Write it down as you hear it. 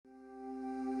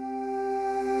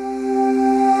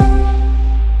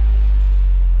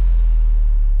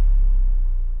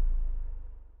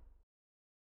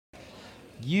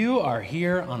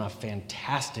here on a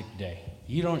fantastic day.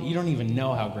 You don't even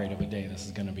know how great of a day this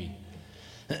is going to be.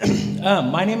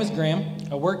 My name is Graham.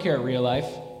 I work here at Real Life,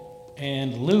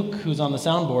 and Luke, who's on the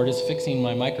soundboard, is fixing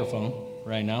my microphone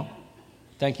right now.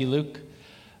 Thank you, Luke.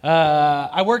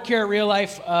 I work here at Real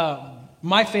Life.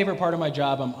 My favorite part of my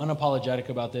job, I'm unapologetic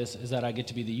about this, is that I get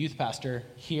to be the youth pastor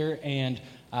here. And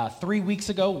 3 weeks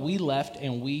ago, we left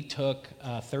and we took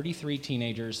 33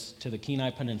 teenagers to the Kenai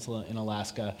Peninsula in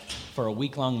Alaska for a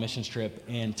week-long missions trip.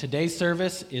 And today's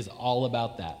service is all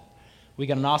about that. We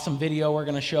got an awesome video we're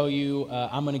going to show you.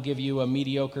 I'm going to give you a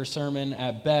mediocre sermon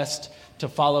at best to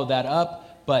follow that up.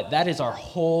 But that is our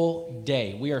whole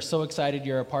day. We are so excited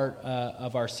you're a part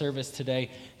of our service today.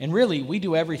 And really, we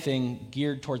do everything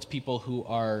geared towards people who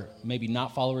are maybe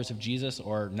not followers of Jesus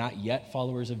or not yet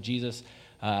followers of Jesus.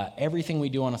 Everything we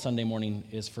do on a Sunday morning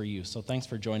is for you. So thanks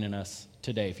for joining us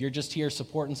today. If you're just here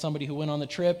supporting somebody who went on the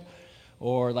trip,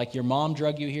 or like your mom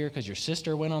drug you here because your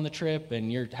sister went on the trip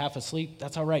and you're half asleep,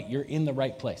 that's all right. You're in the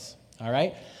right place, all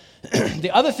right? The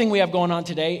other thing we have going on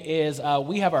today is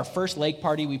we have our first lake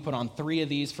party. We put on 3 of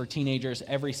these for teenagers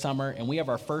every summer, and we have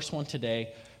our first one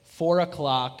today, 4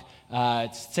 o'clock.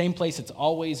 It's the same place it's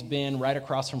always been, right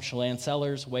across from Chelan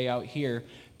Cellars, way out here.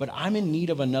 But I'm in need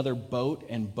of another boat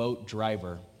and boat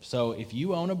driver. So if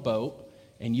you own a boat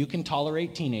and you can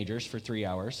tolerate teenagers for 3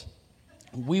 hours,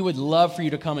 we would love for you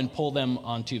to come and pull them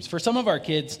on tubes. For some of our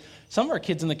kids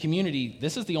in the community,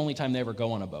 this is the only time they ever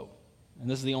go on a boat. And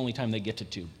this is the only time they get to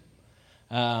tube.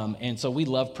 And so we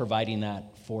love providing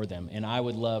that for them. And I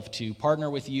would love to partner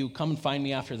with you. Come and find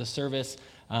me after the service.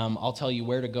 I'll tell you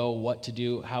where to go, what to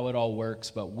do, how it all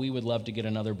works. But we would love to get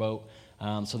another boat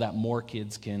so that more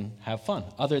kids can have fun.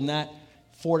 Other than that,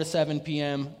 4 to 7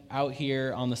 p.m. out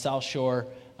here on the South Shore.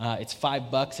 It's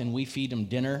 $5, and we feed them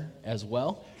dinner as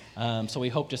well. So we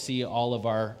hope to see all of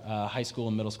our high school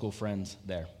and middle school friends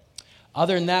there.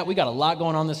 Other than that, we got a lot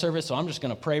going on this service, so I'm just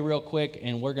going to pray real quick,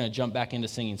 and we're going to jump back into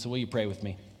singing. So will you pray with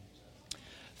me?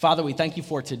 Father, we thank you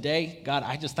for today. God,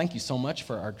 I just thank you so much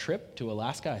for our trip to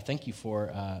Alaska. I thank you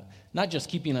for not just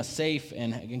keeping us safe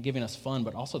and giving us fun,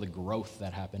 but also the growth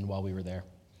that happened while we were there.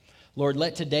 Lord,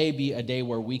 let today be a day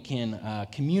where we can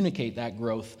communicate that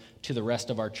growth to the rest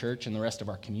of our church and the rest of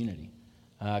our community.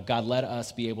 God, let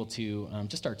us be able to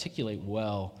just articulate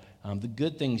well the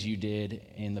good things you did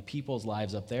in the people's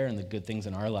lives up there and the good things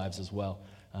in our lives as well.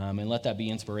 And let that be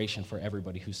inspiration for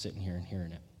everybody who's sitting here and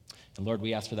hearing it. And Lord,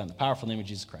 we ask for that in the powerful name of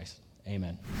Jesus Christ.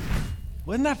 Amen.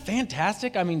 Wasn't that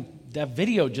fantastic? I mean, that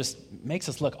video just makes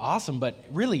us look awesome, but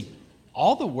really,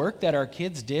 all the work that our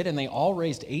kids did, and they all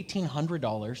raised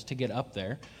 $1,800 to get up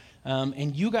there.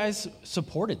 And you guys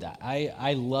supported that.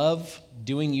 I love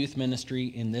doing youth ministry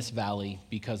in this valley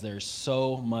because there's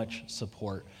so much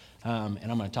support. And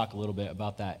I'm going to talk a little bit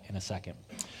about that in a second.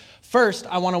 First,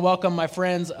 I want to welcome my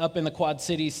friends up in the Quad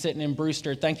Cities sitting in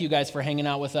Brewster. Thank you guys for hanging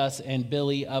out with us, and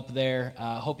Billy up there.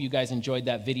 Hope you guys enjoyed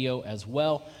that video as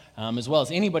well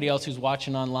as anybody else who's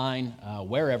watching online,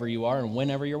 wherever you are and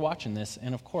whenever you're watching this.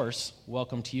 And of course,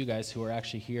 welcome to you guys who are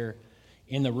actually here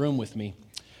in the room with me.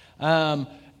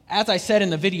 As I said in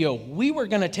the video, we were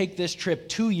going to take this trip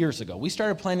 2 years ago. We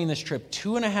started planning this trip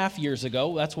 2.5 years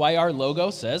ago. That's why our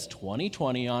logo says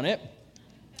 2020 on it.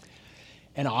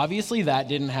 And obviously that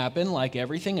didn't happen like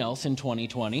everything else in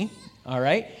 2020, all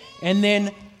right? And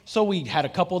then, so we had a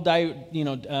couple, we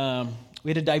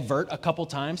had to divert a couple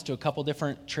times to a couple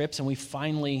different trips, and we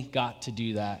finally got to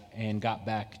do that and got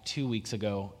back 2 weeks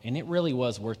ago, and it really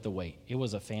was worth the wait. It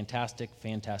was a fantastic,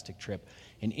 fantastic trip.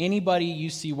 And anybody you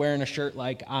see wearing a shirt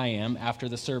like I am after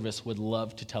the service would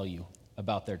love to tell you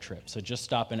about their trip. So just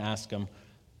stop and ask them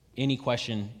any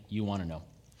question you want to know.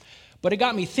 But it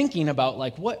got me thinking about,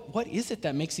 like, what is it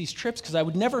that makes these trips? Because I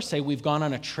would never say we've gone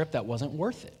on a trip that wasn't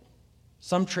worth it.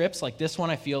 Some trips, like this one,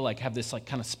 I feel like have this like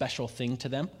kind of special thing to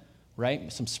them,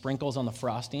 right? Some sprinkles on the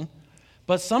frosting.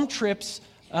 But some trips,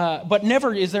 but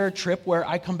never is there a trip where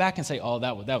I come back and say, oh,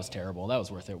 that was terrible. That was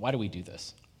worth it. Why do we do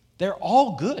this? They're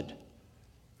all good.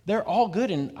 They're all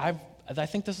good, and I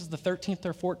think this is the 13th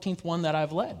or 14th one that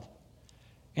I've led.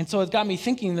 And so it got me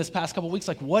thinking this past couple of weeks,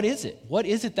 like, what is it? What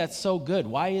is it that's so good?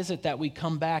 Why is it that we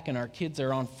come back and our kids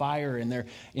are on fire and they're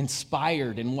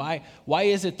inspired? And why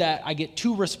is it that I get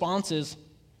 2 responses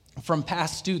from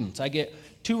past students? I get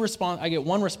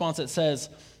one response that says,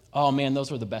 oh man,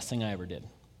 those were the best thing I ever did.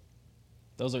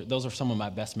 Those are some of my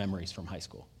best memories from high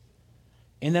school.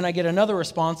 And then I get another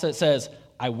response that says,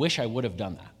 I wish I would have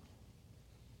done that.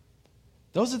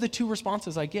 Those are the 2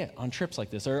 responses I get on trips like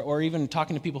this, or even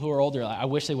talking to people who are older. Like, I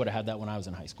wish they would have had that when I was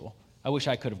in high school. I wish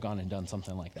I could have gone and done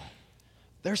something like that.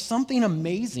 There's something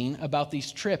amazing about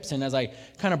these trips. And as I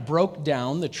kind of broke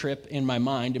down the trip in my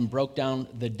mind and broke down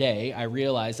the day, I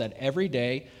realized that every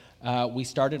day we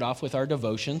started off with our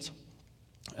devotions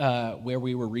where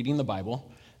we were reading the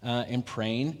Bible and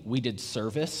praying. We did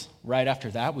service. Right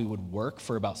after that, we would work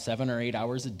for about 7 or 8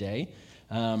 hours a day.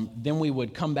 Then we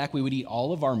would come back. We would eat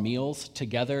all of our meals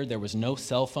together. There was no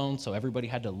cell phone, so everybody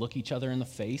had to look each other in the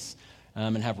face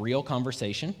and have real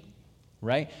conversation,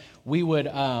 right? We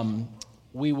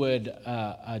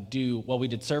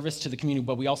did service to the community,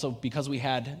 but we also, because we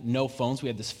had no phones, we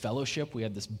had this fellowship, we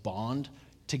had this bond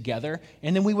together,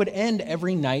 and then we would end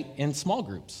every night in small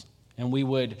groups, and we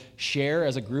would share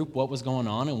as a group what was going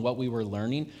on and what we were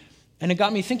learning, and it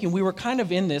got me thinking, we were kind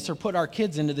of in this, or put our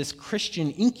kids into this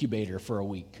Christian incubator for a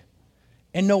week,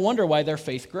 and no wonder why their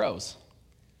faith grows.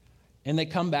 And they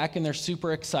come back and they're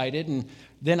super excited, and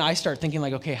then I start thinking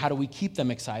like, okay, how do we keep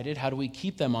them excited? How do we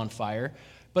keep them on fire?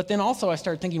 But then also I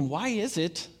started thinking, why is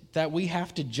it that we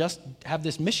have to just have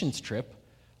this missions trip?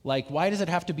 Like, why does it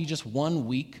have to be just 1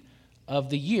 week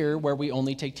of the year where we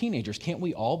only take teenagers? Can't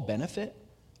we all benefit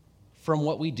from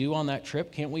what we do on that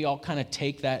trip? Can't we all kind of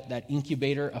take that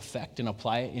incubator effect and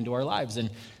apply it into our lives? And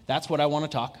that's what I want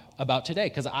to talk about today,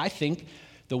 because I think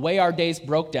the way our days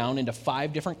broke down into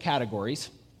 5 different categories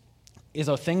is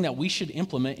a thing that we should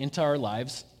implement into our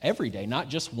lives every day, not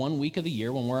just 1 week of the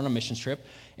year when we're on a missions trip.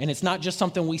 And it's not just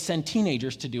something we send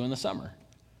teenagers to do in the summer.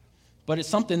 But it's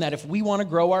something that if we want to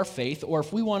grow our faith, or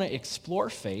if we want to explore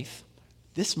faith,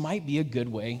 this might be a good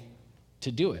way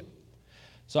to do it.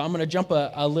 So I'm going to jump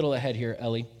a little ahead here,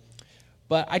 Ellie.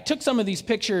 But I took some of these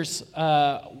pictures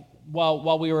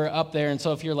while we were up there. And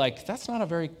so if you're like,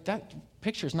 that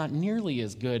picture's not nearly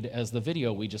as good as the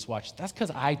video we just watched, that's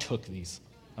because I took these.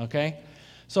 Okay?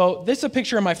 So this is a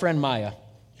picture of my friend Maya.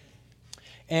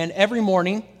 And every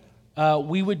morning,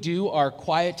 we would do our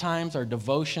quiet times, our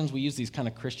devotions. We use these kind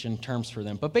of Christian terms for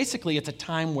them. But basically, it's a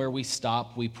time where we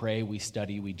stop, we pray, we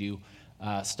study, we do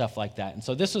stuff like that. And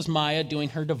so this was Maya doing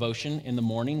her devotion in the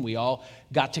morning. We all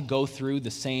got to go through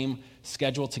the same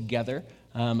schedule together.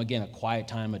 Again, a quiet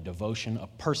time, a devotion, a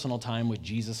personal time with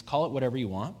Jesus. Call it whatever you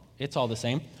want. It's all the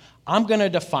same. I'm going to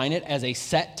define it as a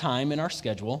set time in our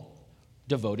schedule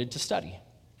devoted to study,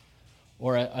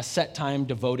 or a set time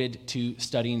devoted to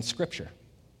studying Scripture,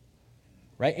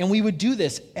 right? And we would do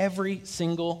this every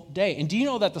single day. And do you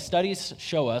know that the studies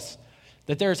show us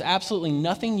that there's absolutely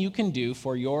nothing you can do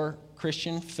for your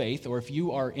Christian faith, or if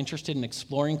you are interested in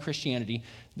exploring Christianity,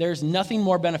 there's nothing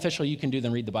more beneficial you can do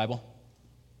than read the Bible?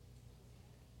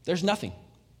 There's nothing.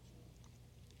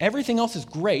 Everything else is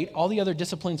great. All the other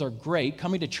disciplines are great.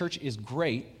 Coming to church is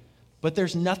great. But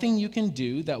there's nothing you can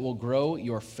do that will grow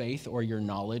your faith or your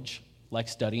knowledge like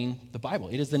studying the Bible.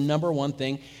 It is the number one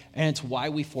thing, and it's why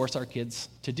we force our kids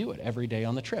to do it every day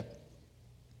on the trip.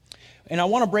 And I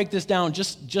want to break this down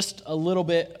just a little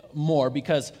bit more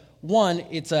because, one,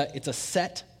 it's a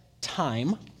set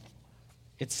time.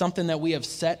 It's something that we have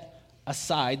set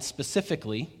aside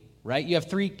specifically, right? You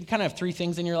kind of have three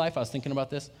things in your life. I was thinking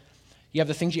about this. You have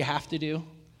the things you have to do,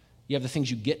 you have the things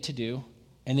you get to do,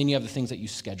 and then you have the things that you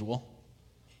schedule.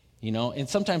 And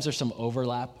sometimes there's some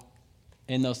overlap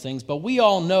in those things, but we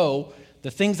all know the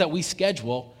things that we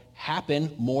schedule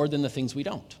happen more than the things we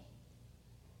don't.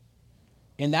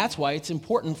 And that's why it's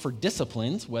important for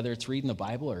disciplines, whether it's reading the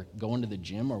Bible or going to the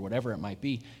gym or whatever it might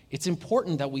be, it's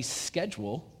important that we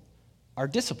schedule our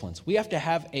disciplines. We have to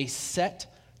have a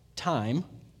set time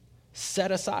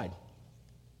set aside,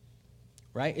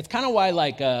 right? It's kind of why,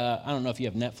 I don't know if you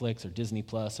have Netflix or Disney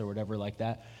Plus or whatever like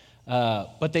that,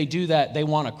 but they do that. They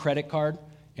want a credit card,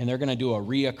 and they're going to do a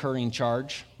reoccurring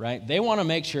charge, right? They want to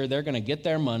make sure they're going to get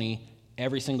their money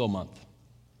every single month,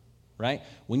 right?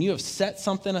 When you have set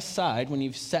something aside, when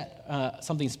you've set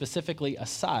something specifically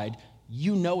aside,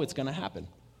 you know it's going to happen.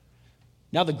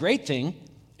 Now, the great thing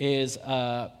is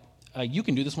you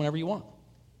can do this whenever you want.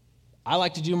 I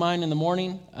like to do mine in the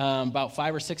morning, about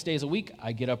 5 or 6 days a week.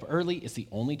 I get up early. It's the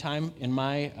only time in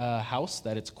my house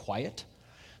that it's quiet.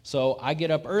 So I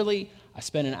get up early. I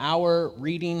spend an hour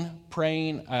reading,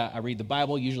 praying. I read the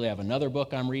Bible. Usually I have another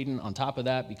book I'm reading on top of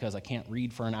that because I can't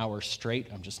read for an hour straight.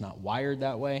 I'm just not wired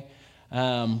that way.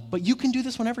 But you can do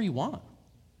this whenever you want.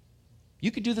 You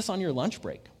could do this on your lunch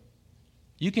break.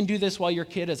 You can do this while your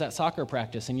kid is at soccer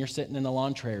practice and you're sitting in the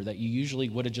lawn chair that you usually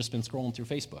would have just been scrolling through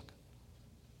Facebook,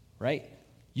 right?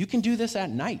 You can do this at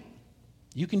night.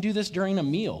 You can do this during a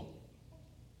meal.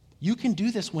 You can do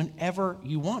this whenever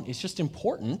you want. It's just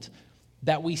important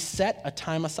that we set a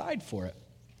time aside for it.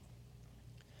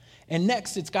 And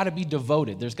next, it's got to be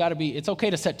devoted. It's okay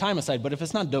to set time aside, but if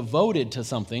it's not devoted to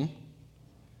something,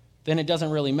 then it doesn't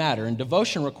really matter. And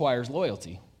devotion requires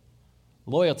loyalty.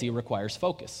 Loyalty requires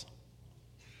focus.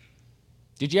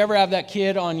 Did you ever have that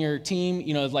kid on your team,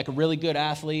 like a really good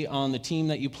athlete on the team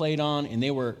that you played on, and they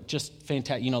were just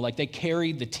fantastic, like they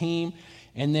carried the team,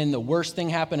 and then the worst thing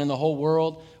happened in the whole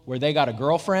world where they got a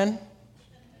girlfriend,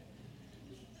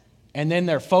 and then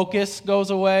their focus goes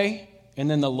away, and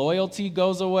then the loyalty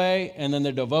goes away, and then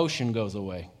their devotion goes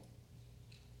away,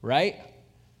 right?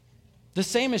 The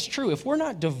same is true. If we're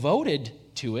not devoted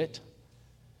to it,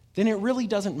 then it really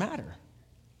doesn't matter.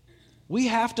 We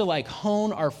have to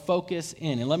hone our focus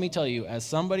in. And let me tell you, as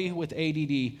somebody with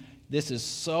ADD, this is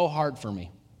so hard for me,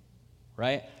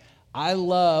 right? I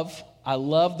love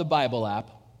the Bible app,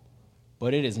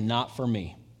 but it is not for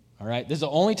me, all right? This is the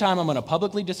only time I'm going to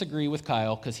publicly disagree with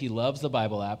Kyle because he loves the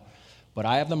Bible app, but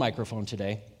I have the microphone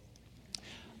today.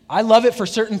 I love it for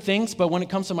certain things, but when it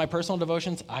comes to my personal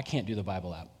devotions, I can't do the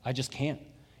Bible app. I just can't.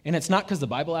 And it's not because the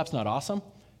Bible app's not awesome.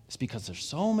 It's because there's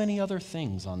so many other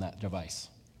things on that device.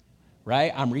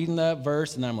 Right? I'm reading the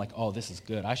verse, and then I'm like, oh, this is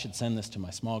good. I should send this to my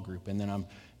small group. And then I'm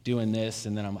doing this,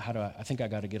 and then I think I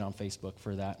got to get on Facebook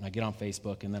for that. And I get on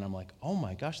Facebook, and then I'm like, oh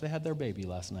my gosh, they had their baby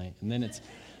last night. And then it's,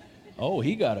 oh,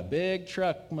 he got a big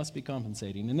truck, must be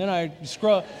compensating. And then I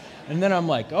scroll, and then I'm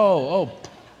like, oh,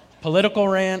 political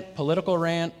rant. And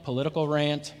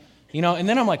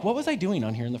then I'm like, what was I doing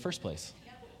on here in the first place?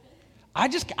 I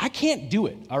can't do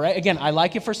it, all right? Again, I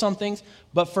like it for some things,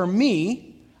 but for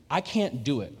me, I can't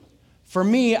do it. For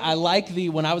me, I like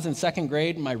when I was in second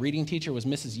grade, my reading teacher was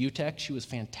Mrs. Utek. She was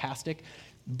fantastic.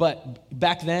 But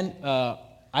back then,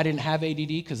 I didn't have ADD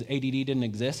because ADD didn't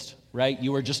exist, right?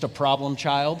 You were just a problem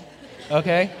child,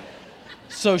 okay?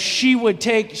 So she would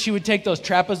take those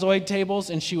trapezoid tables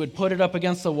and she would put it up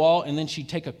against the wall, and then she'd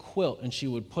take a quilt and she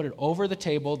would put it over the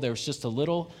table. There was just a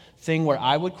little thing where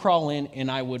I would crawl in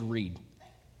and I would read.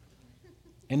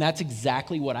 And that's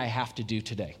exactly what I have to do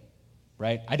today.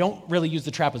 Right? I don't really use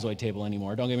the trapezoid table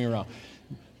anymore, don't get me wrong.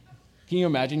 Can you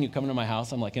imagine you come into my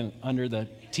house, I'm under the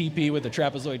teepee with the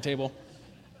trapezoid table?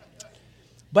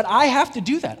 But I have to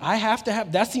do that.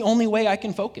 That's the only way I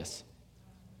can focus.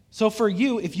 So for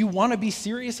you, if you want to be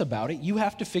serious about it, you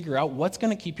have to figure out what's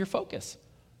going to keep your focus.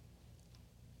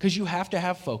 Because you have to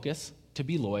have focus to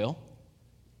be loyal,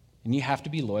 and you have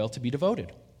to be loyal to be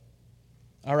devoted.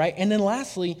 All right? And then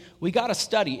lastly, we got to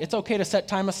study. It's okay to set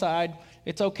time aside.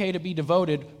 It's okay to be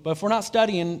devoted, but if we're not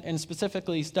studying, and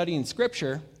specifically studying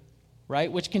Scripture,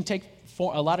 right, which can take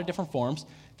a lot of different forms,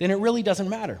 then it really doesn't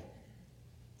matter,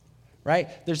 right?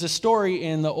 There's a story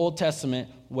in the Old Testament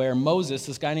where Moses,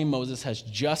 this guy named Moses, has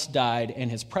just died,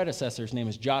 and his predecessor's name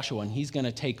is Joshua, and he's going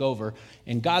to take over.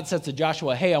 And God says to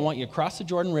Joshua, hey, I want you to cross the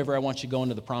Jordan River. I want you to go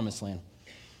into the Promised Land.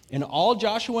 And all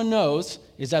Joshua knows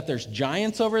is that there's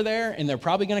giants over there, and they're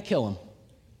probably going to kill him.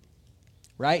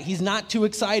 Right? He's not too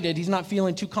excited. He's not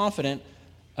feeling too confident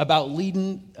about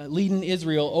leading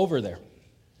Israel over there.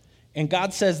 And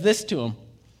God says this to him.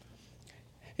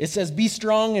 It says, be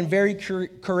strong and very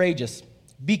courageous.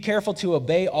 Be careful to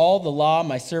obey all the law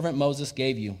my servant Moses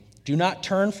gave you. Do not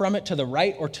turn from it to the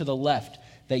right or to the left,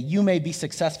 that you may be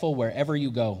successful wherever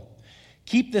you go.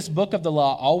 Keep this book of the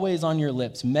law always on your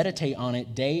lips. Meditate on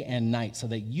it day and night, so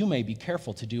that you may be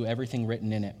careful to do everything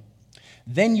written in it.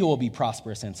 Then you will be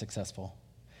prosperous and successful.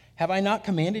 Have I not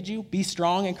commanded you? Be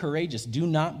strong and courageous. Do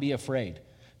not be afraid.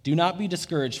 Do not be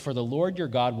discouraged, for the Lord your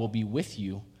God will be with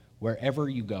you wherever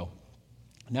you go.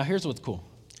 Now, here's what's cool.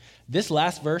 This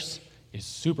last verse is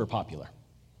super popular,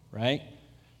 right?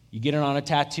 You get it on a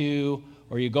tattoo,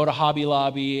 or you go to Hobby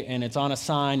Lobby, and it's on a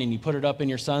sign, and you put it up in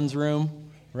your son's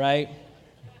room, right?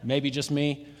 Maybe just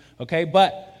me, okay?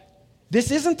 But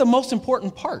this isn't the most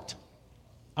important part.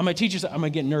 I'm going to teach you, I'm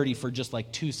going to get nerdy for just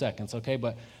 2 seconds, okay?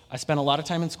 But I spent a lot of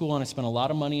time in school, and I spent a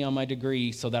lot of money on my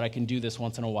degree so that I can do this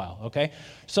once in a while, okay?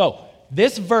 So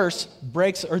these verses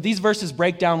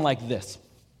break down like this,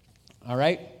 all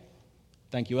right?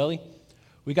 Thank you, Ellie.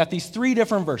 We got these 3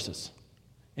 different verses.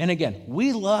 And again,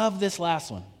 we love this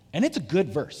last one, and it's a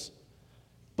good verse,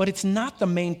 but it's not the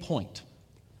main point,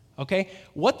 okay?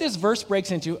 What this verse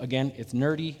breaks into, again, it's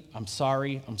nerdy. I'm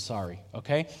sorry,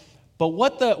 okay? But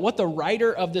what the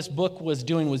writer of this book was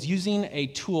doing was using a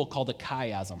tool called a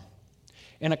chiasm.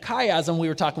 And a chiasm, we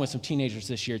were talking with some teenagers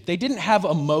this year, they didn't have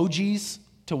emojis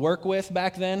to work with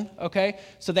back then, okay?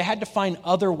 So they had to find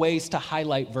other ways to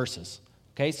highlight verses,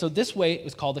 okay? So this way it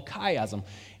was called a chiasm.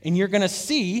 And you're going to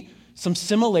see some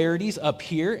similarities up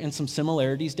here and some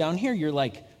similarities down here. You're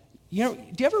like, do you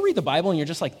ever read the Bible and you're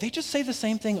just like, they just say the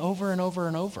same thing over and over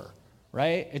and over?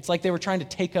 Right? It's like they were trying to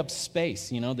take up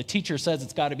space. The teacher says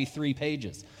it's got to be 3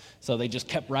 pages. So they just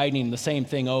kept writing the same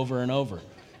thing over and over.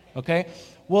 Okay?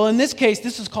 Well, in this case,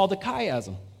 this is called a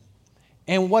chiasm.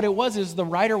 And what it was is the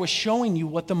writer was showing you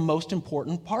what the most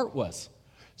important part was.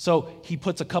 So he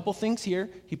puts a couple things here,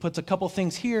 he puts a couple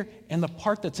things here, and the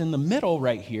part that's in the middle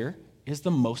right here is the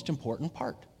most important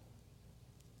part.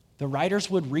 The writers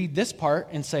would read this part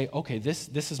and say, okay, this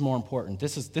is more important.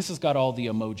 This has got all the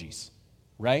emojis,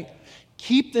 right?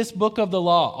 Keep this book of the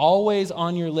law always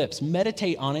on your lips.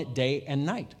 Meditate on it day and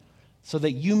night so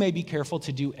that you may be careful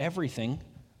to do everything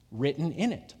written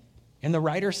in it. And the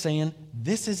writer's saying,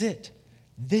 this is it.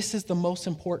 This is the most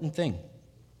important thing.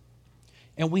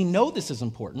 And we know this is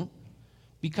important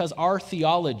because our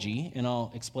theology, and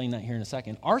I'll explain that here in a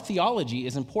second, our theology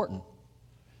is important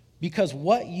because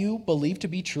what you believe to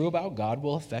be true about God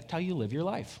will affect how you live your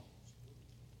life.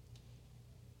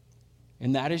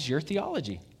 And that is your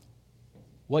theology.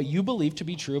 What you believe to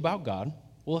be true about God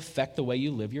will affect the way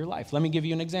you live your life. Let me give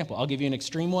you an example. I'll give you an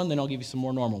extreme one, then I'll give you some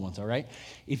more normal ones, all right?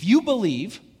 If you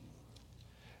believe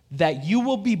that you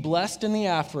will be blessed in the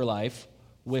afterlife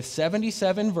with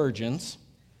 77 virgins,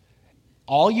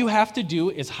 all you have to do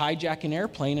is hijack an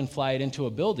airplane and fly it into a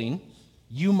building,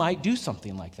 you might do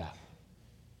something like that,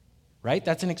 right?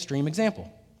 That's an extreme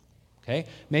example, okay?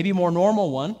 Maybe a more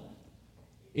normal one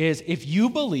is if you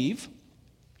believe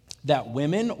that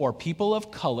women or people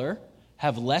of color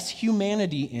have less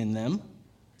humanity in them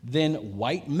than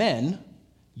white men,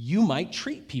 you might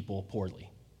treat people poorly.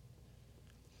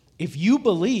 If you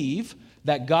believe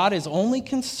that God is only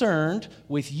concerned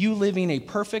with you living a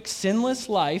perfect, sinless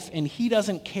life and he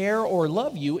doesn't care or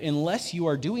love you unless you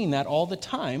are doing that all the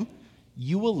time,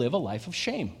 you will live a life of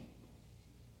shame.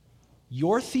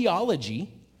 Your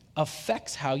theology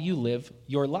affects how you live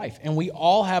your life, and we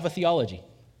all have a theology.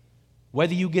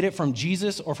 Whether you get it from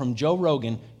Jesus or from Joe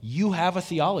Rogan, you have a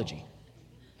theology.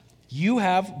 You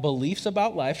have beliefs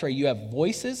about life, right? You have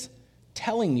voices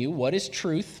telling you what is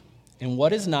truth and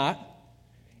what is not,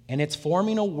 and it's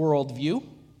forming a worldview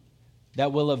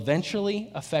that will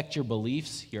eventually affect your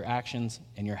beliefs, your actions,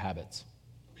 and your habits.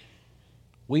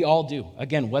 We all do.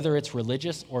 Again, whether it's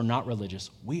religious or not religious,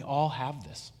 we all have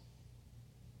this.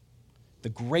 The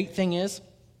great thing is,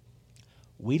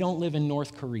 we don't live in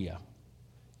North Korea,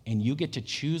 and you get to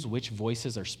choose which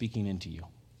voices are speaking into you.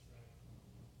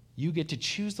 You get to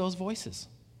choose those voices.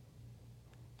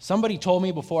 Somebody told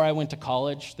me before I went to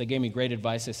college, they gave me great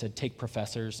advice. They said, take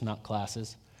professors, not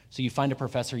classes. So you find a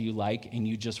professor you like, and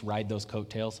you just ride those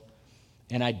coattails.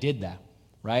 And I did that,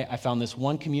 right? I found this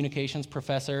one communications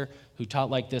professor who taught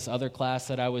like this other class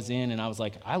that I was in, and I was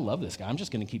like, I love this guy. I'm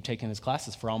just going to keep taking his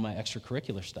classes for all my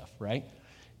extracurricular stuff, right?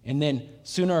 And then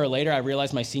sooner or later, I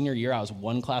realized my senior year, I was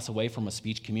one class away from a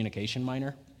speech communication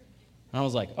minor. And I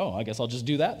was like, oh, I guess I'll just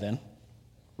do that then,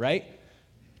 right?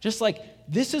 Just like,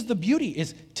 this is the beauty,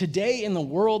 is today in the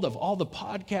world of all the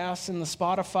podcasts and the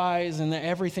Spotifys and the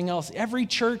everything else, every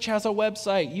church has a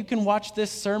website. You can watch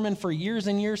this sermon for years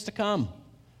and years to come.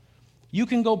 You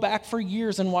can go back for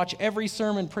years and watch every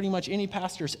sermon pretty much any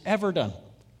pastor's ever done.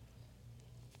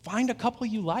 Find a couple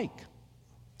you like.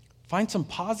 Find some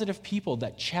positive people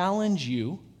that challenge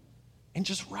you and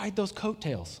just ride those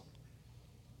coattails.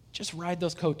 Just ride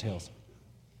those coattails.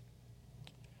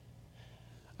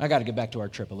 I got to get back to our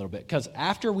trip a little bit, because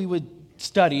after we would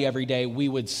study every day, we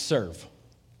would serve.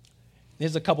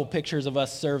 There's a couple pictures of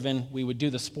us serving. We would do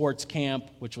the sports camp,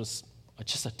 which was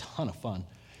just a ton of fun.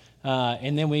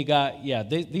 And then we got,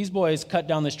 these boys cut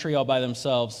down this tree all by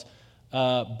themselves.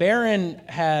 Barron's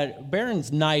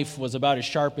knife was about as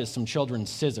sharp as some children's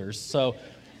scissors, so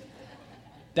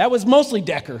that was mostly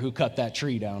Decker who cut that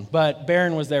tree down, but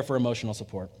Barron was there for emotional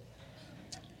support.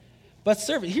 But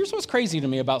here's what's crazy to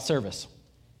me about service.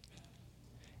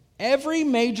 Every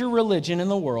major religion in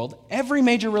the world, every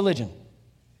major religion,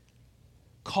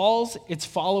 calls its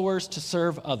followers to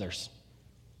serve others.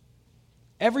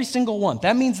 Every single one.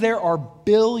 That means there are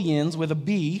billions, with a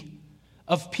B,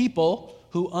 of people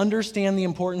who understand the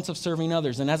importance of serving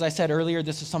others. And as I said earlier,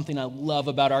 this is something I love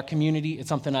about our community. It's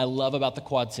something I love about the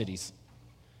Quad Cities.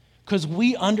 Because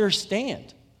we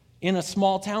understand in a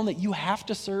small town that you have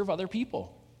to serve other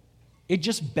people. It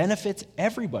just benefits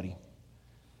everybody.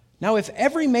 Now, if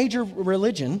every major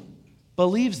religion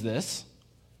believes this,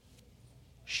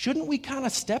 shouldn't we kind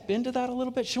of step into that a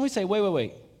little bit? Shouldn't we say,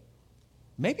 wait,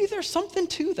 maybe there's something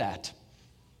to that?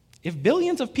 If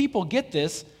billions of people get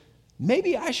this,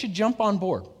 maybe I should jump on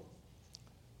board,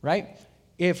 right?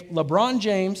 If LeBron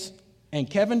James and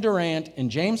Kevin Durant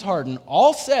and James Harden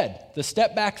all said the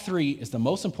step back three is the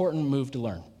most important move to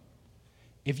learn,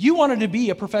 if you wanted to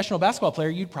be a professional basketball player,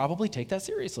 you'd probably take that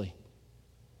seriously.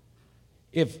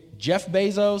 If Jeff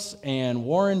Bezos and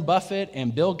Warren Buffett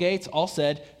and Bill Gates all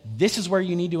said, this is where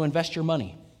you need to invest your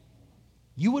money,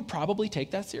 you would probably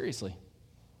take that seriously,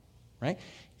 right?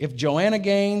 If Joanna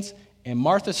Gaines and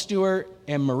Martha Stewart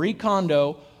and Marie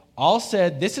Kondo all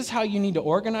said, this is how you need to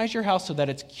organize your house so that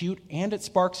it's cute and it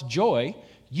sparks joy,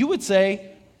 you would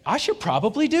say, I should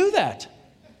probably do that.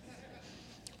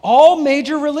 All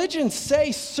major religions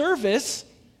say service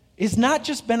is not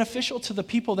just beneficial to the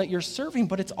people that you're serving,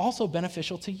 but it's also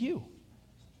beneficial to you.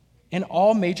 And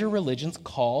all major religions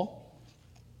call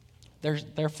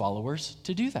their followers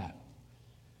to do that.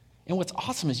 And what's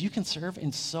awesome is you can serve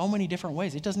in so many different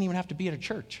ways. It doesn't even have to be at a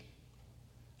church.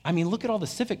 I mean, look at all the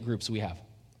civic groups we have.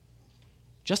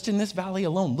 Just in this valley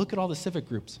alone, look at all the civic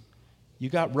groups. You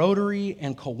got Rotary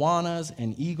and Kiwanis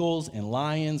and Eagles and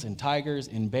Lions and Tigers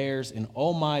and Bears and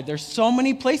oh my, there's so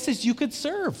many places you could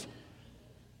serve.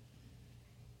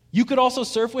 You could also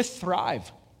serve with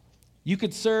Thrive. You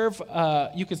could serve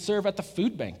at the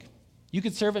food bank. You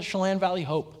could serve at Chelan Valley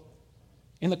Hope.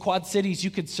 In the Quad Cities, you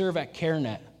could serve at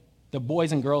CareNet, the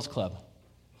Boys and Girls Club.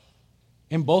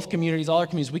 In both communities, all our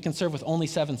communities, we can serve with only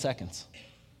 7 seconds.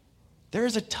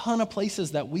 There's a ton of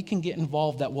places that we can get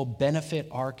involved that will benefit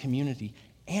our community,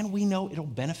 and we know it'll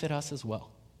benefit us as well.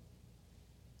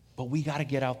 But we got to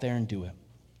get out there and do it.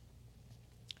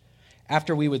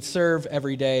 After we would serve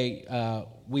every day,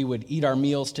 we would eat our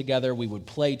meals together, we would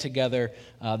play together.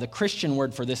 The Christian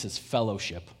word for this is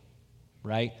fellowship,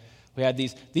 right? We had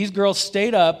these girls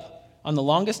stayed up on the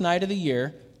longest night of the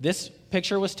year. This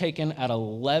picture was taken at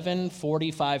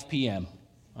 11:45 p.m.,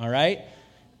 all right?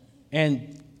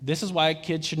 And this is why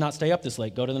kids should not stay up this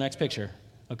late. Go to the next picture,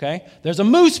 okay? There's a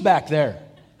moose back there.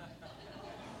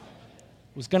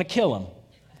 It was going to kill him,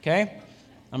 okay?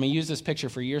 I'm going to use this picture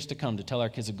for years to come to tell our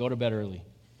kids to go to bed early,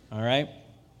 all right?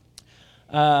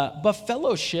 But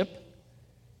fellowship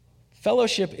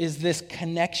is this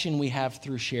connection we have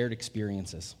through shared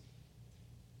experiences.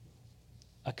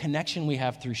 A connection we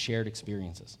have through shared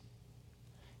experiences.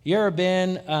 You ever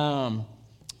been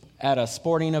at a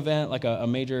sporting event, like a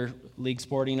major league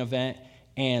sporting event,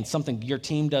 and your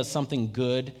team does something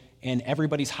good, and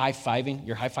everybody's high-fiving?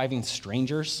 You're high-fiving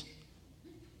strangers?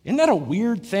 Isn't that a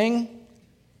weird thing?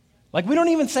 Like, we don't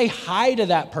even say hi to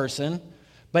that person,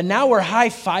 but now we're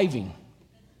high-fiving,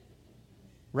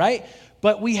 right?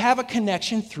 But we have a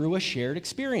connection through a shared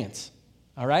experience,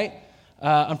 all right?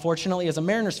 Unfortunately, as a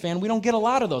Mariners fan, we don't get a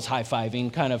lot of those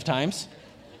high-fiving kind of times,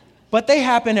 but they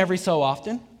happen every so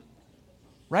often,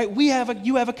 right?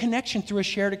 You have a connection through a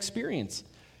shared experience.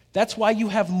 That's why you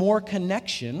have more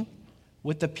connection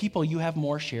with the people you have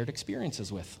more shared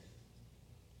experiences with.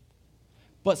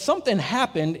 But something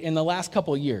happened in the last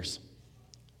couple of years.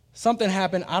 Something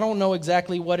happened, I don't know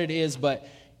exactly what it is, but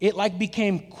it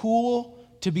became cool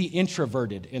to be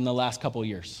introverted in the last couple of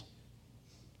years.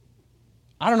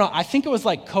 I don't know, I think it was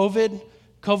like COVID.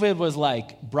 COVID was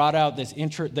brought out this, the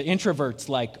introverts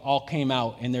all came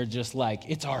out and they're just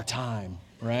it's our time,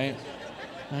 right?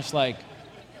 And it's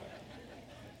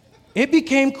it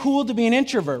became cool to be an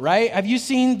introvert, right? Have you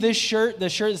seen this shirt, the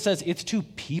shirt that says, it's too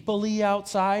people-y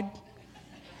outside?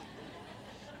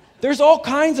 There's all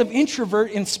kinds of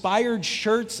introvert-inspired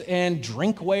shirts and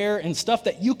drinkware and stuff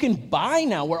that you can buy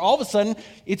now where all of a sudden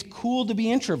it's cool to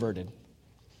be introverted.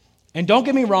 And don't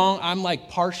get me wrong, I'm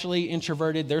partially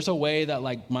introverted. There's a way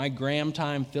that my Graham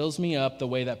time fills me up the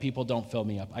way that people don't fill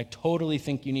me up. I totally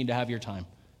think you need to have your time.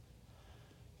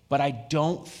 But I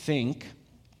don't think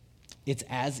it's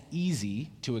as easy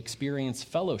to experience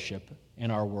fellowship in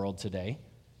our world today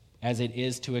as it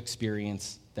is to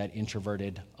experience that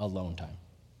introverted alone time.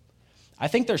 I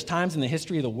think there's times in the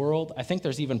history of the world, I think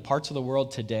there's even parts of the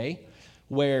world today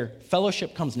where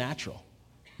fellowship comes natural.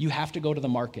 You have to go to the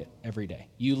market every day.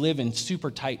 You live in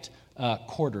super tight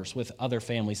quarters with other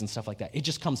families and stuff like that. It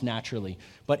just comes naturally.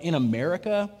 But in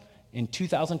America, in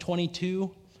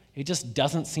 2022, it just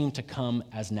doesn't seem to come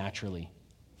as naturally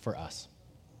for us.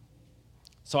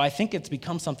 So I think it's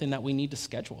become something that we need to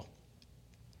schedule.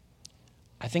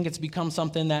 I think it's become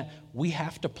something that we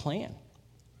have to plan.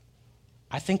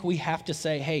 I think we have to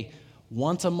say, hey,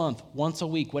 once a month, once a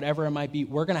week, whatever it might be,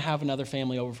 we're going to have another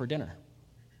family over for dinner.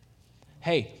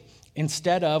 Hey,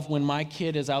 instead of when my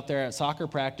kid is out there at soccer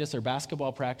practice or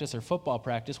basketball practice or football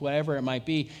practice, whatever it might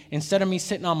be, instead of me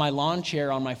sitting on my lawn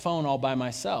chair on my phone all by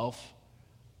myself,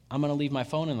 I'm going to leave my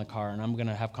phone in the car and I'm going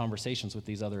to have conversations with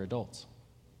these other adults.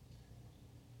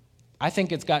 I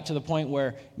think it's got to the point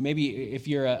where maybe if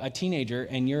you're a teenager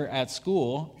and you're at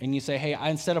school and you say, hey,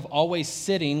 instead of always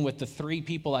sitting with the 3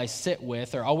 people I sit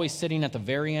with or always sitting at the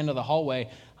very end of the hallway,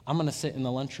 I'm going to sit in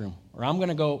the lunchroom or I'm going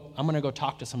to go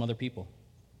talk to some other people.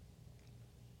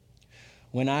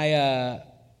 When I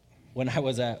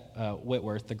was at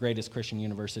Whitworth, the greatest Christian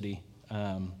university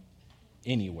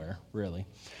anywhere, really.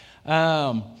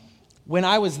 When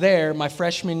I was there, my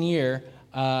freshman year,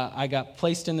 I got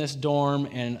placed in this dorm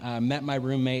and met my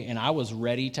roommate, and I was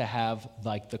ready to have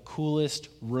like the coolest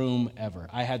room ever.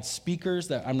 I had speakers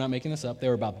that, I'm not making this up, they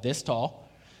were about this tall,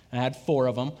 and I had 4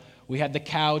 of them. We had the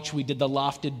couch, we did the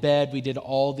lofted bed, we did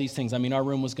all these things. I mean, our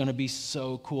room was going to be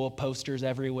so cool, posters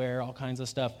everywhere, all kinds of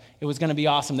stuff. It was going to be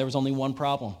awesome. There was only one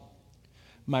problem.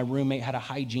 My roommate had a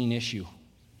hygiene issue,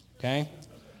 okay?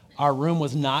 Our room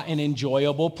was not an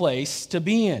enjoyable place to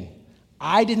be in.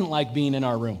 I didn't like being in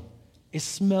our room. It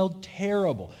smelled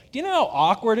terrible. Do you know how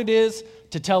awkward it is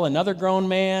to tell another grown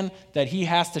man that he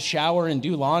has to shower and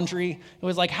do laundry? It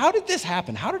was like, how did this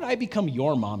happen? How did I become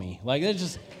your mommy? Like, it's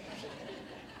just...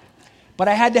 But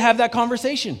I had to have that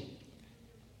conversation.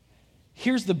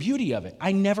 Here's the beauty of it.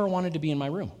 I never wanted to be in my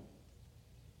room.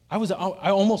 I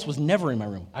almost was never in my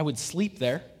room. I would sleep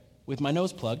there with my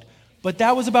nose plugged, but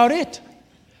that was about it.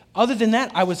 Other than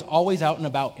that, I was always out and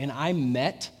about, and I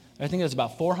think there was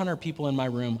about 400 people in my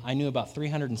room. I knew about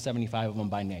 375 of them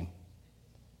by name.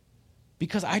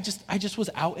 Because I just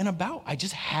was out and about. I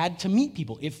just had to meet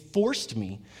people. It forced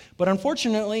me. But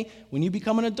unfortunately, when you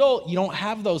become an adult, you don't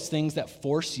have those things that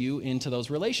force you into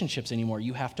those relationships anymore.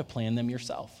 You have to plan them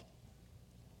yourself.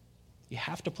 You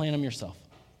have to plan them yourself.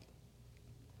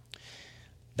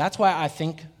 That's why I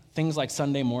think things like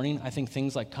Sunday morning, I think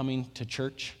things like coming to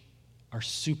church are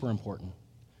super important.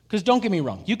 Because don't get me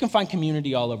wrong, you can find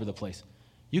community all over the place.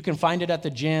 You can find it at the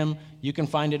gym, you can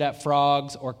find it at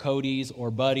Frogs or Cody's or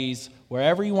Buddy's,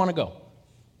 wherever you want to go.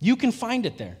 You can find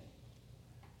it there.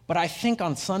 But I think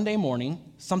on Sunday morning,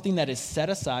 something that is set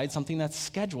aside, something that's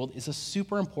scheduled, is a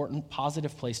super important,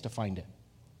 positive place to find it.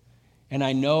 And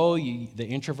I know the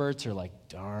introverts are like,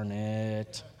 darn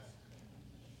it.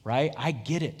 Right? I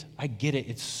get it.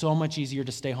 It's so much easier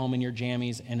to stay home in your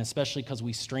jammies, and especially because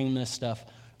we stream this stuff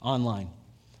online.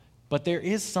 But there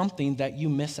is something that you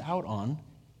miss out on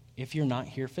if you're not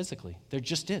here physically. There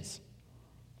just is.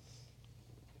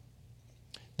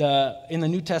 In the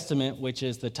New Testament, which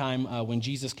is the time when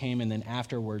Jesus came and then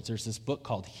afterwards, there's this book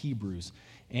called Hebrews.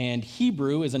 And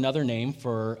Hebrew is another name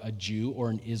for a Jew or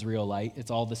an Israelite. It's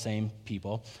all the same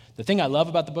people. The thing I love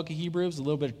about the book of Hebrews, a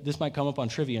little bit, this might come up on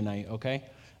trivia night, okay,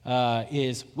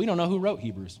 is we don't know who wrote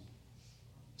Hebrews.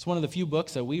 It's one of the few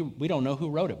books that we don't know who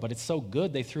wrote it, but it's so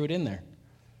good they threw it in there.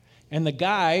 And the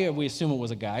guy, we assume it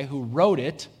was a guy, who wrote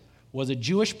it was a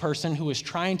Jewish person who was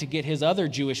trying to get his other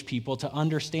Jewish people to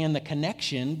understand the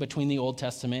connection between the Old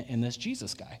Testament and this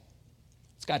Jesus guy.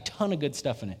 It's got a ton of good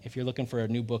stuff in it if you're looking for a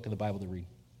new book of the Bible to read.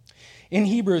 In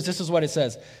Hebrews, this is what it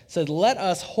says. It says, "Let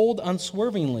us hold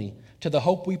unswervingly to the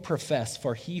hope we profess,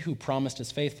 for he who promised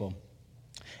is faithful.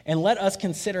 And let us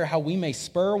consider how we may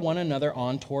spur one another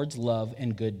on towards love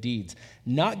and good deeds,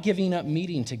 not giving up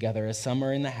meeting together as some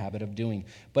are in the habit of doing,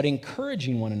 but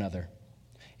encouraging one another,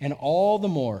 and all the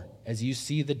more as you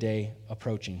see the day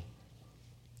approaching."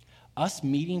 Us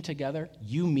meeting together,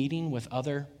 you meeting with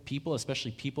other people, especially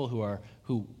people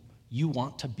who you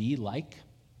want to be like,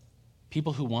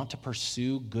 people who want to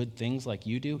pursue good things like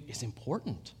you do, is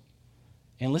important.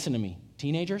 And listen to me,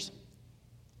 teenagers,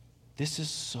 this is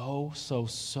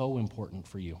so important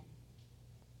for you.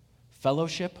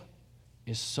 Fellowship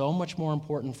is so much more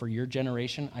important for your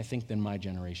generation, I think, than my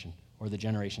generation or the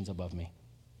generations above me.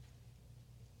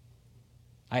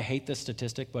 I hate this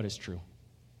statistic, but it's true.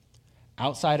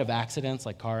 Outside of accidents,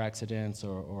 like car accidents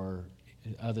or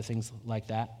other things like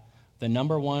that, the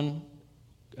number one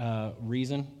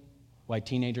reason why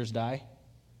teenagers die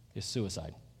is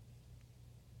suicide.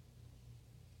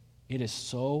 It is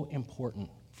so important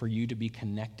for you to be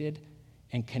connected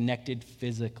and connected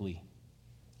physically,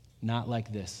 not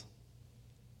like this.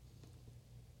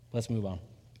 Let's move on.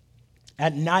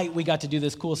 At night, we got to do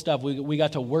this cool stuff. We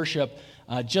got to worship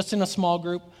just in a small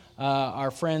group. Our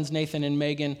friends, Nathan and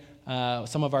Megan,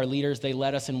 some of our leaders, they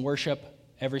led us in worship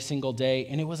every single day.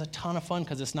 And it was a ton of fun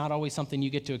because it's not always something you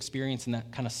get to experience in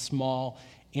that kind of small,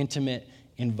 intimate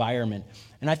environment.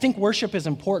 And I think worship is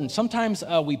important. Sometimes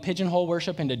we pigeonhole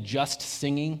worship into just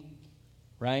singing,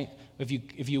 right?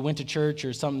 If you went to church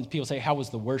or some people say, "How was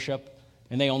the worship?"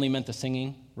 and they only meant the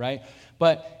singing, right?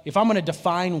 But if I'm going to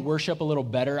define worship a little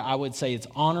better, I would say it's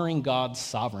honoring God's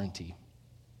sovereignty,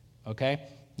 okay?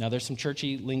 Now, there's some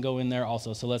churchy lingo in there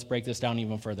also, so let's break this down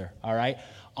even further, all right?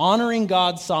 Honoring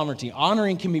God's sovereignty.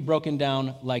 Honoring can be broken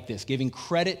down like this: giving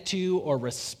credit to or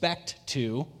respect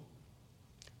to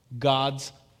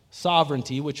God's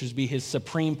sovereignty, which would be his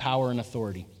supreme power and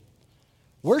authority.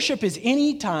 Worship is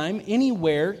any time,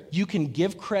 anywhere you can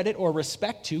give credit or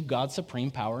respect to God's supreme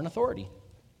power and authority.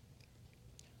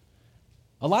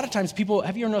 A lot of times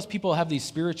have you ever noticed people have these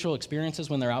spiritual experiences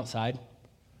when they're outside?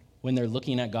 when they're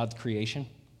looking at God's creation?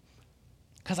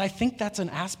 Because I think that's an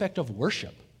aspect of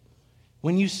worship.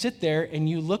 When you sit there and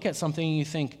you look at something and you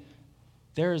think,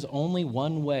 there is only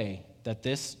one way that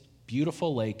this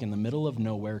beautiful lake in the middle of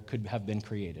nowhere could have been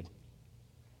created.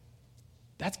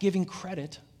 That's giving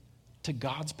credit to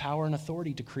God's power and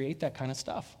authority to create that kind of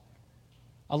stuff.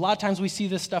 A lot of times we see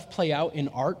this stuff play out in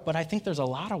art, but I think there's a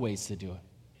lot of ways to do it.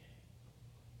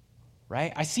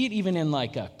 Right? I see it even in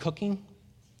cooking.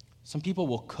 Some people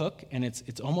will cook, and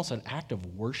it's almost an act of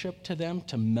worship to them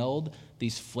to meld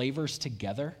these flavors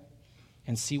together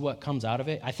and see what comes out of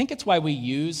it. I think it's why we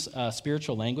use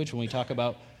spiritual language when we talk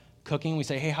about cooking. We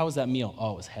say, hey, how was that meal?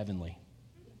 Oh, it was heavenly,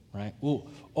 right? Ooh,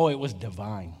 oh, it was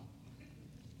divine,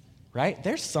 right?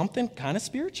 There's something kind of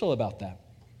spiritual about that.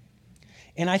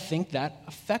 And I think that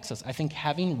affects us. I think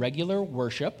having regular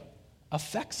worship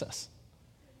affects us.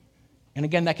 And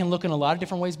again, that can look in a lot of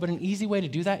different ways, but an easy way to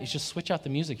do that is just switch out the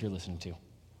music you're listening to.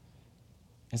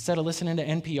 Instead of listening to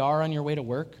NPR on your way to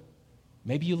work,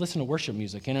 maybe you listen to worship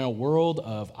music. And in a world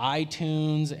of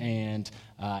iTunes and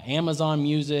Amazon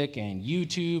Music and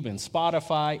YouTube and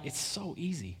Spotify, it's so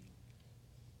easy.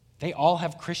 They all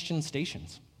have Christian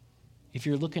stations if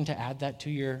you're looking to add that to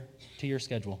your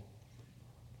schedule.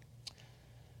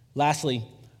 Lastly,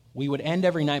 we would end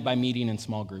every night by meeting in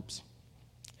small groups.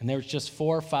 And there was just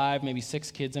 4 or 5, maybe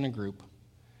 6 kids in a group.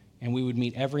 And we would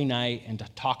meet every night and to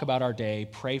talk about our day,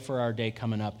 pray for our day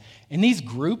coming up. And these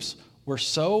groups were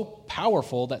so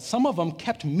powerful that some of them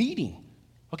kept meeting.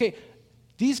 Okay,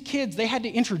 these kids, they had to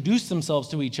introduce themselves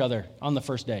to each other on the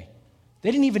first day.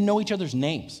 They didn't even know each other's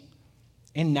names.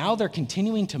 And now they're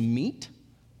continuing to meet?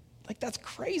 That's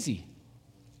crazy.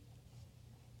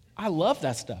 I love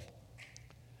that stuff.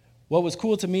 What was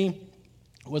cool to me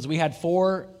was we had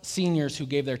 4 seniors who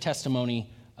gave their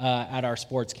testimony at our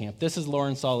sports camp. This is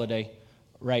Lauren Soliday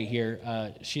right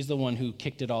here. She's the one who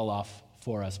kicked it all off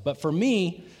for us. But for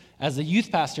me, as a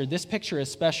youth pastor, this picture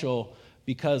is special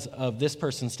because of this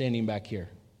person standing back here.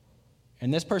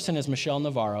 And this person is Michelle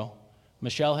Navarro.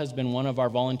 Michelle has been one of our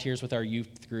volunteers with our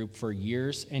youth group for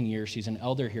years and years. She's an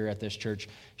elder here at this church.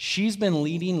 She's been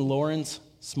leading Lauren's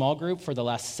small group for the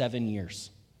last 7 years.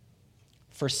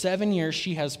 For 7 years,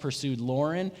 she has pursued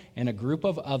Lauren and a group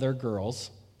of other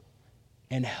girls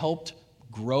and helped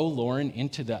grow Lauren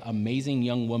into the amazing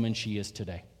young woman she is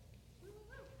today.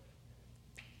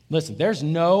 Listen, there's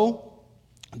no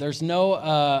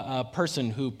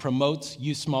person who promotes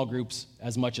youth small groups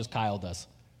as much as Kyle does,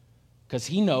 because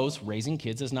he knows raising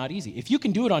kids is not easy. If you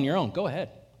can do it on your own, go ahead.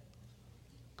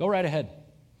 Go right ahead.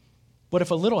 But if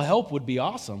a little help would be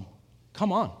awesome,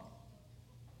 come on.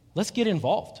 Let's get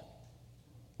involved.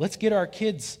 Let's get our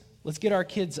kids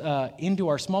into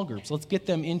our small groups. Let's get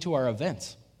them into our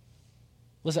events.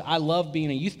 Listen, I love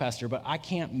being a youth pastor, but I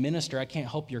can't minister, I can't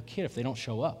help your kid if they don't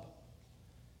show up.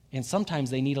 And sometimes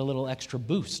they need a little extra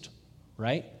boost,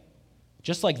 right?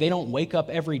 Just like they don't wake up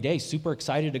every day super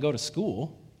excited to go to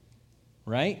school,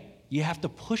 right? You have to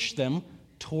push them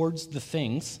towards the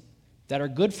things that are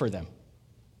good for them,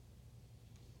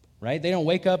 right? They're not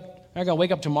going to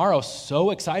wake up tomorrow so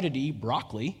excited to eat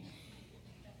broccoli.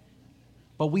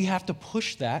 But we have to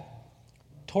push that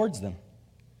towards them.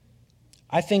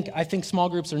 I think small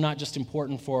groups are not just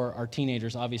important for our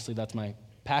teenagers. Obviously, that's my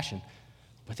passion.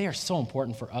 But they are so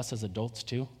important for us as adults,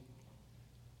 too.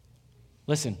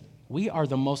 Listen, we are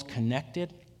the most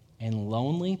connected and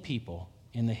lonely people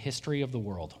in the history of the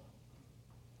world.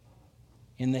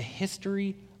 In the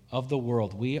history of the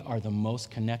world, we are the most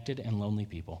connected and lonely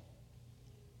people.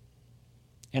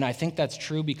 And I think that's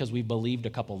true because we believed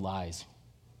a couple lies.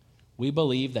 We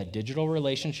believe that digital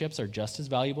relationships are just as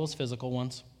valuable as physical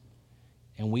ones,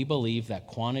 and we believe that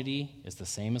quantity is the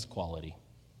same as quality.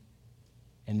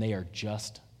 And they are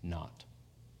just not.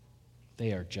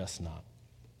 They are just not.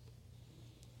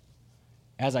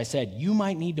 As I said, you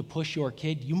might need to push your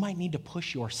kid, you might need to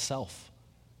push yourself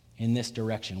in this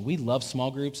direction. We love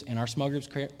small groups, and our small groups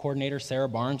coordinator, Sarah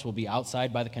Barnes, will be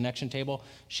outside by the connection table.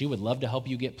 She would love to help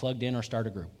you get plugged in or start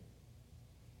a group.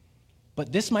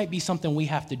 But this might be something we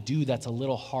have to do that's a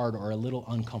little hard or a little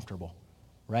uncomfortable,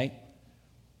 right?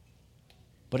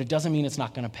 But it doesn't mean it's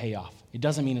not going to pay off. It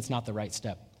doesn't mean it's not the right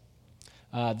step.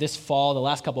 This fall, the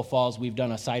last couple of falls, we've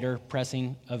done a cider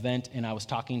pressing event, and I was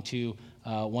talking to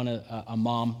a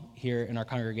mom here in our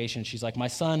congregation. She's like,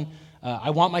 I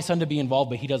want my son to be involved,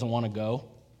 but he doesn't want to go.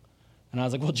 And I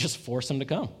was like, well, just force him to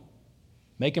come.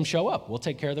 Make him show up. We'll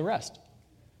take care of the rest.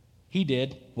 She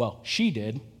did,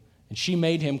 and she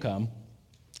made him come.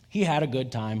 He had a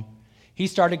good time. He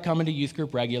started coming to youth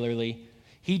group regularly.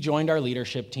 He joined our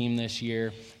leadership team this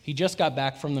year. He just got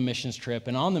back from the missions trip,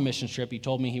 and on the missions trip, he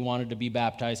told me he wanted to be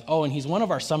baptized. Oh, and he's one of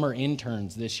our summer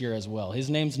interns this year as well. His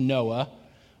name's Noah,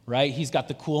 right? He's got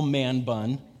the cool man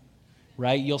bun,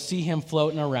 right? You'll see him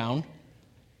floating around.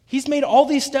 He's made all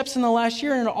these steps in the last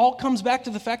year, and it all comes back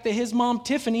to the fact that his mom,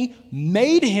 Tiffany,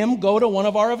 made him go to one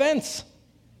of our events.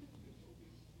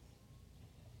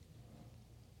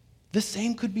 The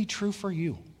same could be true for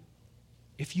you.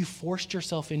 If you forced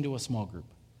yourself into a small group,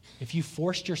 if you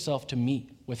forced yourself to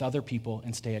meet with other people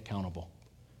and stay accountable,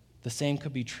 the same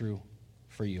could be true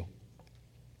for you.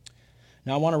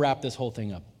 Now, I want to wrap this whole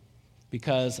thing up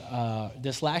because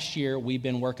this last year we've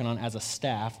been working on, as a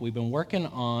staff, we've been working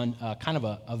on kind of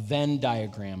a Venn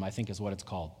diagram, I think is what it's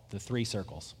called, the 3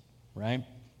 circles, right?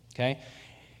 Okay?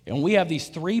 And we have these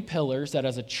 3 pillars that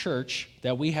as a church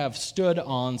that we have stood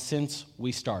on since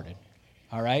we started,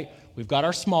 all right? We've got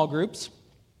our small groups.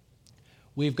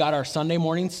 We've got our Sunday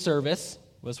morning service,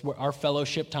 was our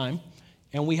fellowship time,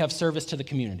 and we have service to the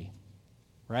community,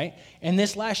 right? And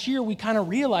this last year, we kind of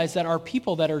realized that our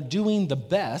people that are doing the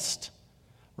best,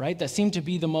 right, that seem to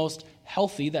be the most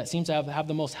healthy, that seems to have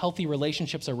the most healthy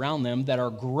relationships around them, that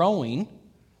are growing,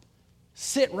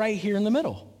 sit right here in the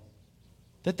middle.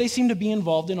 That they seem to be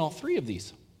involved in all 3 of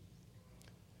these.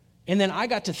 And then I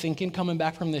got to thinking, coming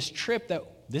back from this trip, that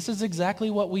this is exactly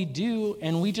what we do,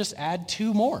 and we just add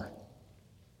 2 more.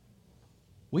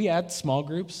 We add small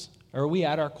groups, or we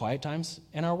add our quiet times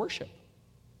and our worship.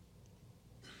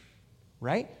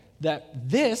 Right? That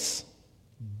this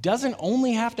doesn't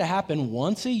only have to happen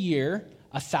once a year,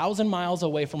 1,000 miles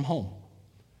away from home.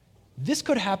 This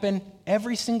could happen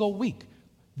every single week.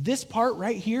 This part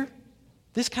right here,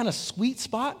 this kind of sweet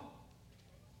spot,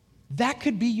 that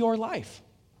could be your life.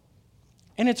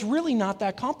 And it's really not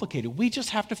that complicated. We just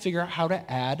have to figure out how to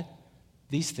add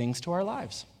these things to our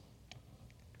lives.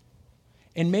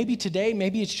 And maybe today,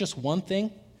 maybe it's just one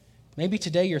thing. Maybe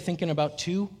today you're thinking about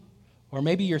 2, or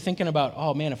maybe you're thinking about,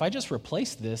 oh man, if I just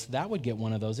replace this, that would get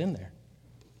one of those in there.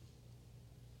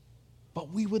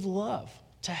 But we would love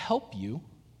to help you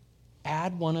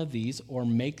add one of these or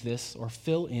make this or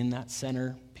fill in that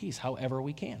center piece however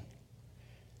we can.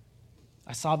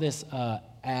 I saw this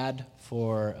ad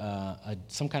for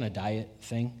some kind of diet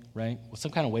thing, right?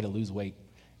 Some kind of way to lose weight.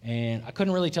 And I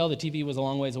couldn't really tell. The TV was a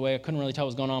long ways away. I couldn't really tell what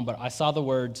was going on, but I saw the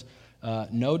words,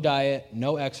 no diet,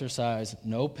 no exercise,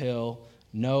 no pill,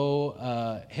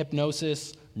 no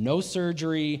hypnosis, no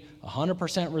surgery,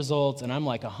 100% results. And I'm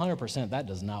like, 100%, that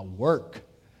does not work.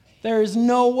 There is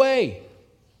no way.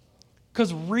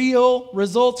 Because real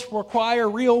results require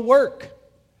real work.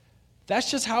 That's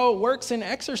just how it works in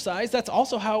exercise. That's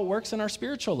also how it works in our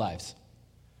spiritual lives.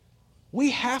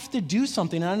 We have to do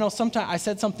something. And I know sometimes I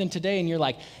said something today and you're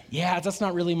like, yeah, that's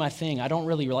not really my thing. I don't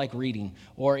really like reading.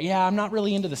 Or, yeah, I'm not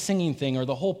really into the singing thing or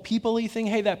the whole people-y thing.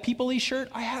 Hey, that people-y shirt,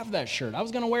 I have that shirt. I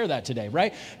was going to wear that today,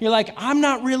 right? You're like, I'm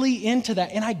not really into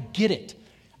that. And I get it.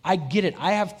 I get it.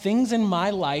 I have things in my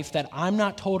life that I'm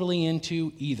not totally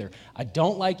into either. I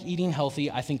don't like eating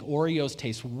healthy. I think Oreos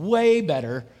taste way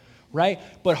better, right?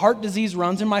 But heart disease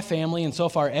runs in my family, and so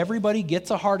far everybody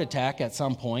gets a heart attack at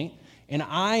some point. And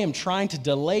I am trying to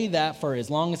delay that for as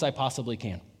long as I possibly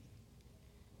can.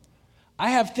 I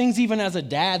have things even as a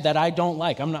dad that I don't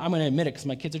like. I'm going to admit it because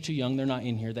my kids are too young. They're not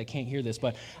in here. They can't hear this.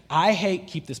 But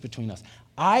keep this between us.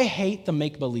 I hate the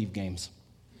make-believe games.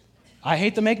 I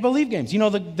hate the make-believe games. You know,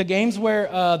 the games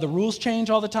where the rules change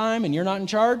all the time and you're not in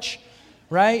charge,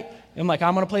 right? I'm like,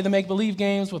 I'm going to play the make-believe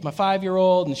games with my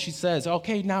 5-year-old, and she says,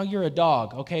 okay, now you're a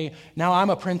dog. Okay, now I'm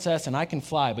a princess, and I can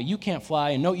fly, but you can't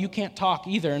fly, and no, you can't talk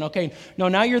either. And okay, no,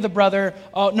 now you're the brother.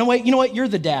 Oh, no, wait, you know what? You're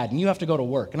the dad, and you have to go to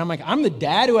work. And I'm like, I'm the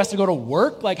dad who has to go to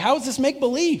work? Like, how is this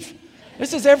make-believe?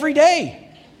 This is every day.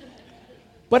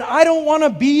 But I don't want to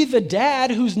be the dad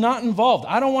who's not involved.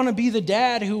 I don't want to be the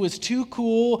dad who is too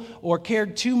cool or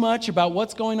cared too much about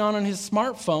what's going on his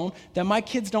smartphone that my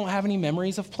kids don't have any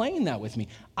memories of playing that with me.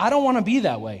 I don't want to be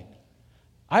that way.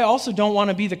 I also don't want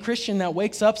to be the Christian that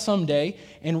wakes up someday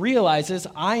and realizes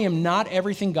I am not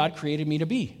everything God created me to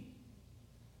be.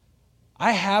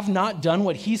 I have not done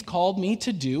what He's called me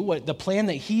to do, the plan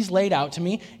that He's laid out to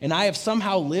me, and I have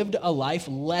somehow lived a life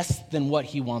less than what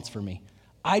He wants for me.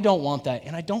 I don't want that,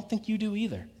 and I don't think you do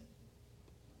either.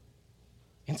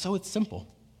 And so it's simple.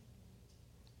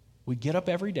 We get up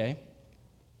every day,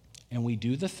 and we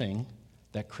do the thing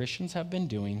that Christians have been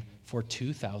doing for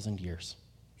 2,000 years.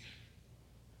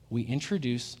 We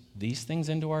introduce these things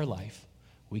into our life,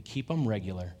 we keep them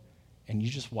regular, and you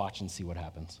just watch and see what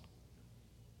happens.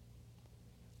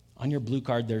 On your blue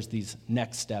card, there's these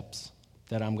next steps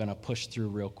that I'm going to push through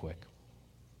real quick.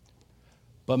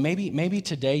 But maybe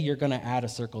today you're going to add a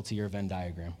circle to your Venn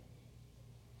diagram.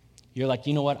 You're like,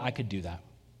 you know what? I could do that.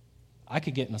 I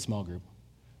could get in a small group.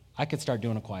 I could start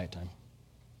doing a quiet time.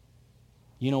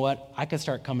 You know what? I could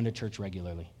start coming to church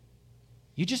regularly.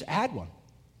 You just add one.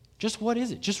 Just what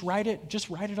is it? Just write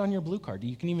it on your blue card.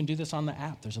 You can even do this on the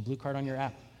app. There's a blue card on your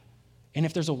app. And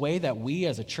if there's a way that we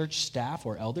as a church staff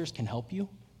or elders can help you,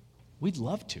 we'd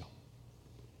love to.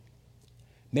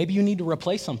 Maybe you need to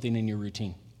replace something in your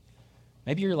routine.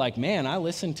 Maybe you're like, man, I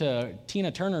listen to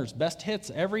Tina Turner's best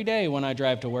hits every day when I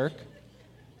drive to work,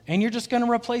 and you're just going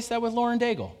to replace that with Lauren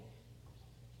Daigle,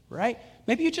 right?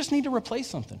 Maybe you just need to replace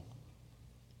something.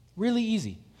 Really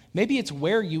easy. Maybe it's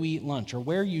where you eat lunch or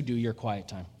where you do your quiet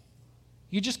time.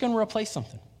 You're just going to replace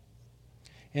something.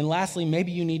 And lastly,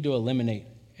 maybe you need to eliminate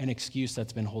an excuse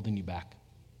that's been holding you back.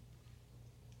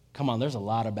 Come on, there's a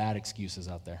lot of bad excuses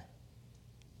out there.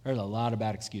 There's a lot of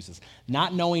bad excuses.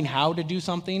 Not knowing how to do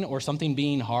something or something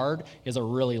being hard is a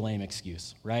really lame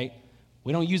excuse, right?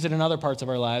 We don't use it in other parts of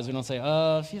our lives. We don't say,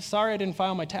 sorry I didn't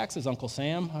file my taxes, Uncle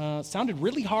Sam. It sounded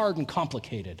really hard and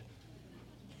complicated.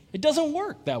 It doesn't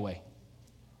work that way.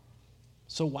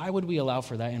 So why would we allow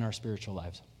for that in our spiritual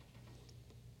lives?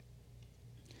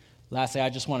 Lastly, I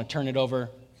just want to turn it over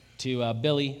to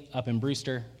Billy up in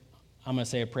Brewster. I'm going to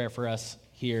say a prayer for us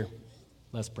here.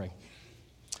 Let's pray.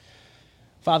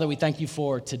 Father, we thank you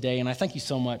for today, and I thank you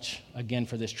so much again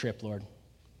for this trip, Lord.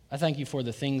 I thank you for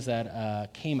the things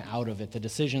that came out of it, the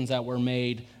decisions that were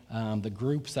made, the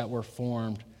groups that were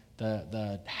formed,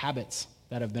 the habits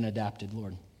that have been adapted,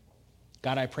 Lord.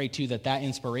 God, I pray, too, that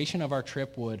inspiration of our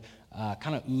trip would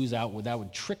kind of ooze out, that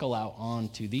would trickle out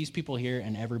onto these people here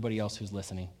and everybody else who's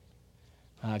listening.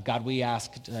 God, we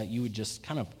ask that you would just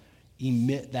kind of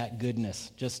emit that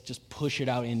goodness, just push it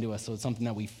out into us so it's something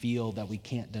that we feel that we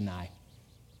can't deny.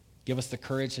 Give us the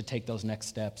courage to take those next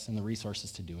steps and the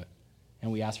resources to do it.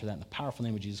 And we ask for that in the powerful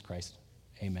name of Jesus Christ.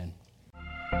 Amen.